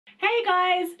Hey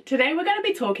guys! Today we're going to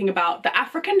be talking about the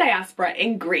African diaspora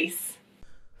in Greece.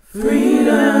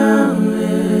 Freedom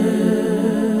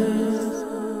is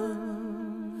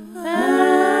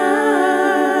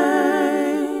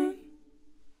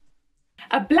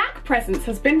A black presence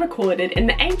has been recorded in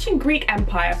the ancient Greek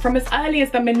Empire from as early as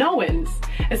the Minoans,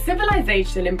 a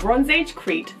civilization in Bronze Age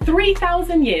Crete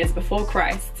 3,000 years before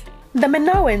Christ. The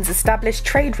Minoans established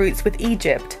trade routes with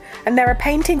Egypt, and there are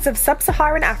paintings of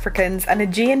sub-Saharan Africans and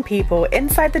Aegean people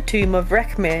inside the tomb of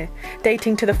Rekhmir,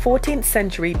 dating to the 14th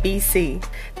century BC.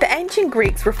 The ancient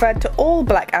Greeks referred to all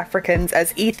black Africans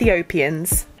as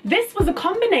Ethiopians. This was a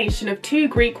combination of two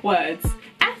Greek words,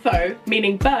 etho,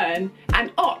 meaning burn,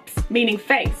 and ops, meaning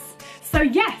face. So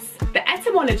yes, the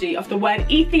etymology of the word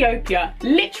Ethiopia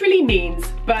literally means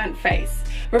burnt face,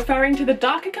 referring to the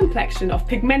darker complexion of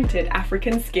pigmented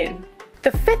African skin.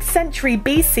 The 5th century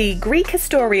BC Greek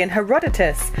historian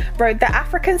Herodotus wrote that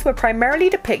Africans were primarily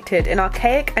depicted in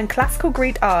archaic and classical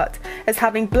Greek art as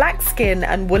having black skin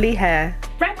and woolly hair.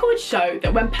 Records show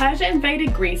that when Persia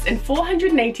invaded Greece in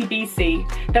 480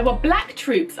 BC, there were black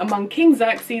troops among King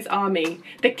Xerxes' army,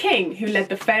 the king who led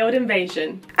the failed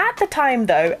invasion. At the time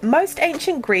though, most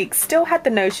ancient Greeks still had the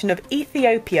notion of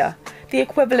Ethiopia, the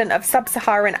equivalent of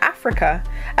sub-Saharan Africa,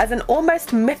 as an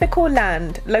almost mythical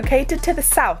land located to the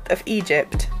south of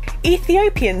Egypt.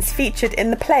 Ethiopians featured in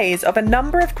the plays of a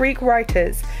number of Greek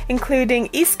writers, including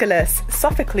Aeschylus,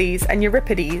 Sophocles and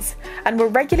Euripides, and were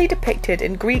regularly depicted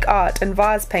in Greek art and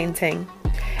vase painting.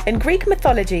 In Greek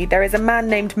mythology, there is a man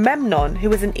named Memnon who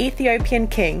was an Ethiopian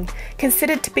king,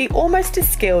 considered to be almost as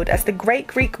skilled as the great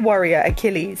Greek warrior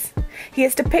Achilles. He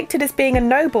is depicted as being a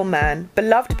noble man,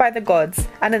 beloved by the gods,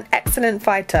 and an excellent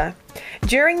fighter.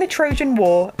 During the Trojan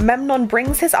War, Memnon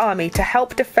brings his army to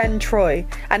help defend Troy,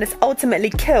 and is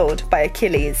ultimately killed by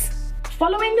Achilles.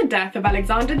 Following the death of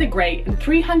Alexander the Great in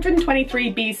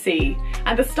 323 BC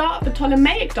and the start of the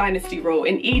Ptolemaic dynasty rule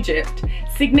in Egypt,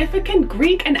 significant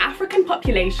Greek and African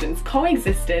populations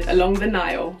coexisted along the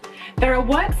Nile. There are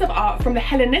works of art from the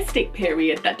Hellenistic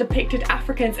period that depicted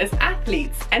Africans as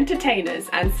athletes, entertainers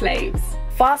and slaves.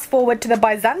 Fast forward to the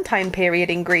Byzantine period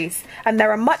in Greece, and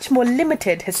there are much more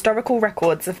limited historical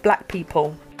records of black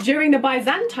people. During the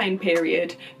Byzantine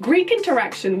period, Greek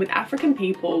interaction with African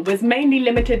people was mainly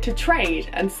limited to trade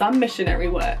and some missionary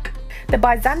work. The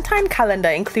Byzantine calendar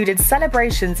included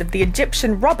celebrations of the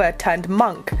Egyptian robber turned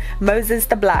monk, Moses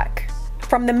the Black.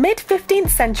 From the mid-15th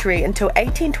century until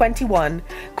 1821,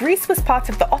 Greece was part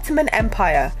of the Ottoman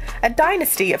Empire, a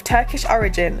dynasty of Turkish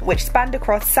origin which spanned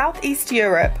across Southeast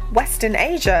Europe, Western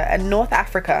Asia and North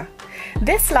Africa.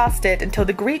 This lasted until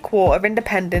the Greek War of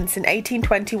Independence in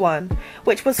 1821,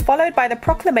 which was followed by the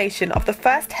proclamation of the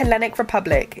First Hellenic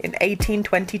Republic in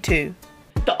 1822.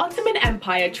 The Ottoman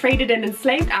Empire traded and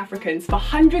enslaved Africans for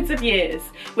hundreds of years,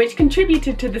 which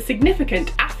contributed to the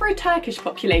significant Afro-Turkish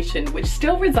population which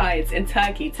still resides in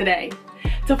Turkey today.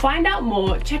 To find out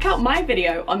more, check out my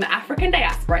video on the African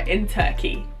diaspora in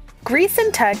Turkey. Greece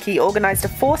and Turkey organised a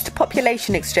forced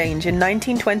population exchange in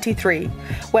 1923,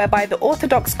 whereby the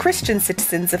Orthodox Christian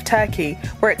citizens of Turkey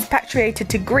were expatriated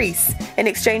to Greece in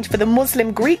exchange for the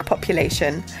Muslim Greek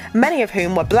population, many of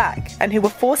whom were black and who were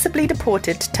forcibly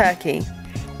deported to Turkey.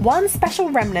 One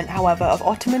special remnant, however, of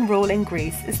Ottoman rule in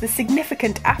Greece is the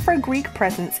significant Afro-Greek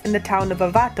presence in the town of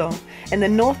Avato in the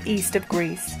northeast of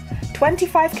Greece,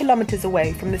 25 kilometers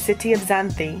away from the city of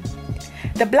Xanthi.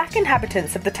 The black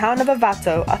inhabitants of the town of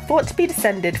Avato are thought to be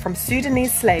descended from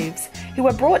Sudanese slaves who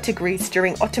were brought to Greece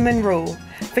during Ottoman rule.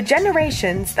 For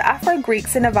generations, the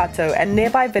Afro-Greeks in Avato and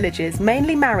nearby villages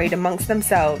mainly married amongst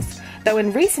themselves, though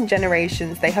in recent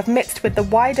generations they have mixed with the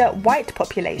wider white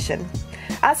population.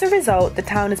 As a result, the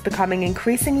town is becoming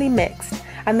increasingly mixed,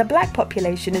 and the black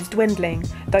population is dwindling,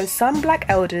 though some black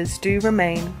elders do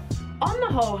remain. On the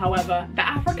whole, however, the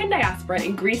African diaspora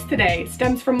in Greece today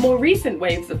stems from more recent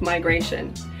waves of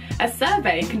migration. A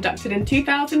survey conducted in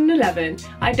 2011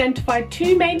 identified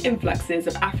two main influxes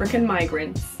of African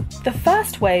migrants. The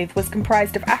first wave was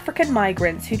comprised of African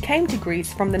migrants who came to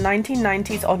Greece from the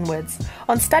 1990s onwards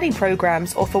on study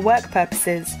programs or for work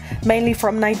purposes, mainly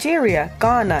from Nigeria,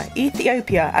 Ghana,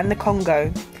 Ethiopia and the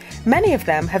Congo. Many of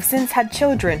them have since had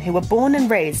children who were born and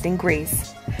raised in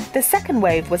Greece. The second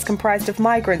wave was comprised of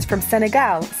migrants from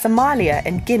Senegal, Somalia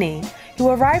and Guinea, who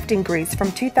arrived in Greece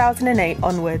from 2008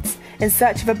 onwards in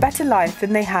search of a better life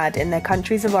than they had in their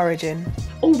countries of origin.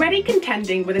 Already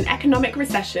contending with an economic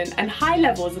recession and high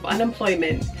levels of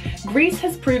unemployment, Greece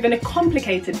has proven a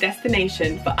complicated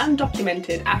destination for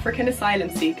undocumented African asylum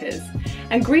seekers,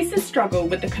 and Greece's struggle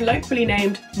with the colloquially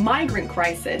named migrant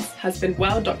crisis has been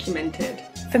well documented.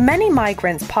 For many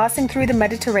migrants passing through the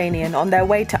Mediterranean on their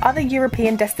way to other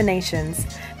European destinations,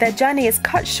 their journey is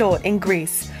cut short in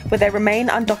Greece, where they remain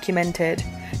undocumented.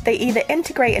 They either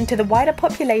integrate into the wider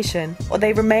population or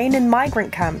they remain in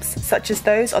migrant camps, such as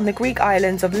those on the Greek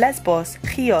islands of Lesbos,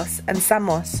 Chios and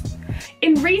Samos.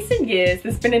 In recent years,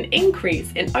 there's been an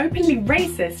increase in openly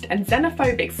racist and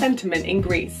xenophobic sentiment in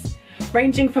Greece,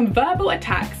 ranging from verbal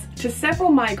attacks to several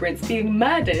migrants being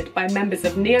murdered by members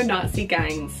of neo-Nazi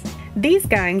gangs. These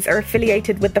gangs are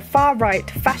affiliated with the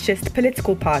far-right fascist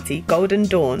political party Golden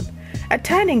Dawn. A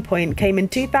turning point came in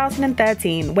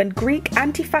 2013 when Greek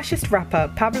anti-fascist rapper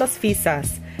Pavlos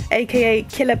Fyssas, aka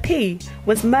Killer P,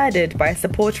 was murdered by a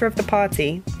supporter of the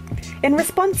party. In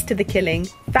response to the killing,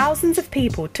 thousands of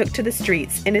people took to the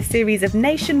streets in a series of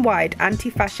nationwide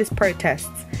anti-fascist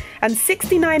protests, and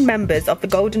 69 members of the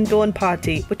Golden Dawn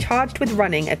party were charged with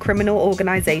running a criminal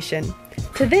organisation.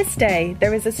 To this day,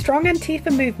 there is a strong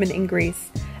Antifa movement in Greece,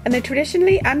 and the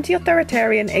traditionally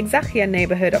anti-authoritarian Exarchia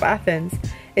neighbourhood of Athens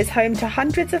is home to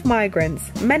hundreds of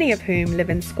migrants, many of whom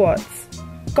live in squats.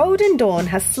 Golden Dawn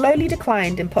has slowly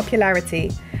declined in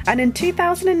popularity, and in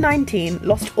 2019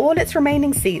 lost all its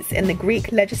remaining seats in the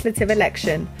Greek legislative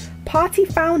election. Party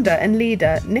founder and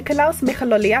leader Nikolaos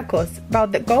Michaloliakos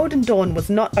vowed that Golden Dawn was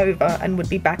not over and would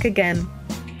be back again.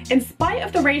 In spite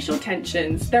of the racial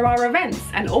tensions, there are events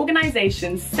and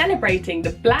organisations celebrating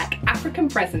the Black African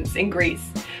presence in Greece,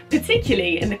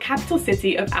 particularly in the capital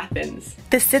city of Athens.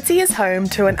 The city is home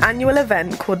to an annual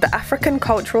event called the African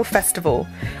Cultural Festival,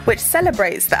 which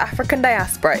celebrates the African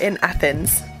diaspora in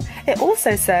Athens. It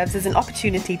also serves as an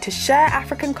opportunity to share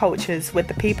African cultures with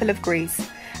the people of Greece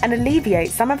and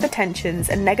alleviate some of the tensions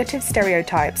and negative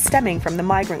stereotypes stemming from the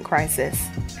migrant crisis.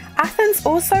 Athens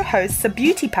also hosts a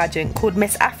beauty pageant called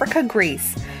Miss Africa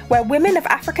Greece, where women of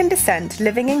African descent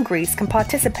living in Greece can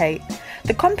participate.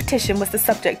 The competition was the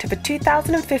subject of a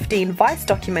 2015 Vice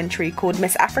documentary called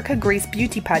Miss Africa Greece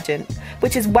Beauty Pageant,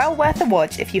 which is well worth a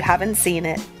watch if you haven't seen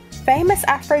it. Famous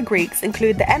Afro-Greeks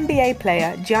include the NBA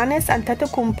player Giannis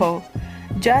Antetokounmpo,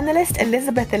 journalist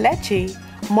Elizabeth Elechi,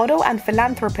 model and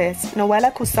philanthropist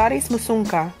Noella Kousaris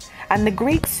Musunka, and the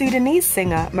Greek-Sudanese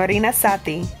singer Marina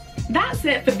Sati. That's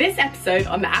it for this episode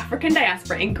on the African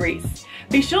diaspora in Greece.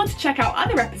 Be sure to check out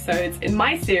other episodes in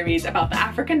my series about the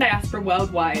African diaspora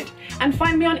worldwide, and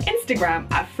find me on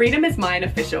Instagram at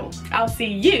FreedomIsMineOfficial. I'll see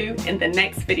you in the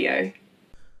next video.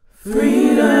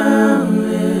 Freedom.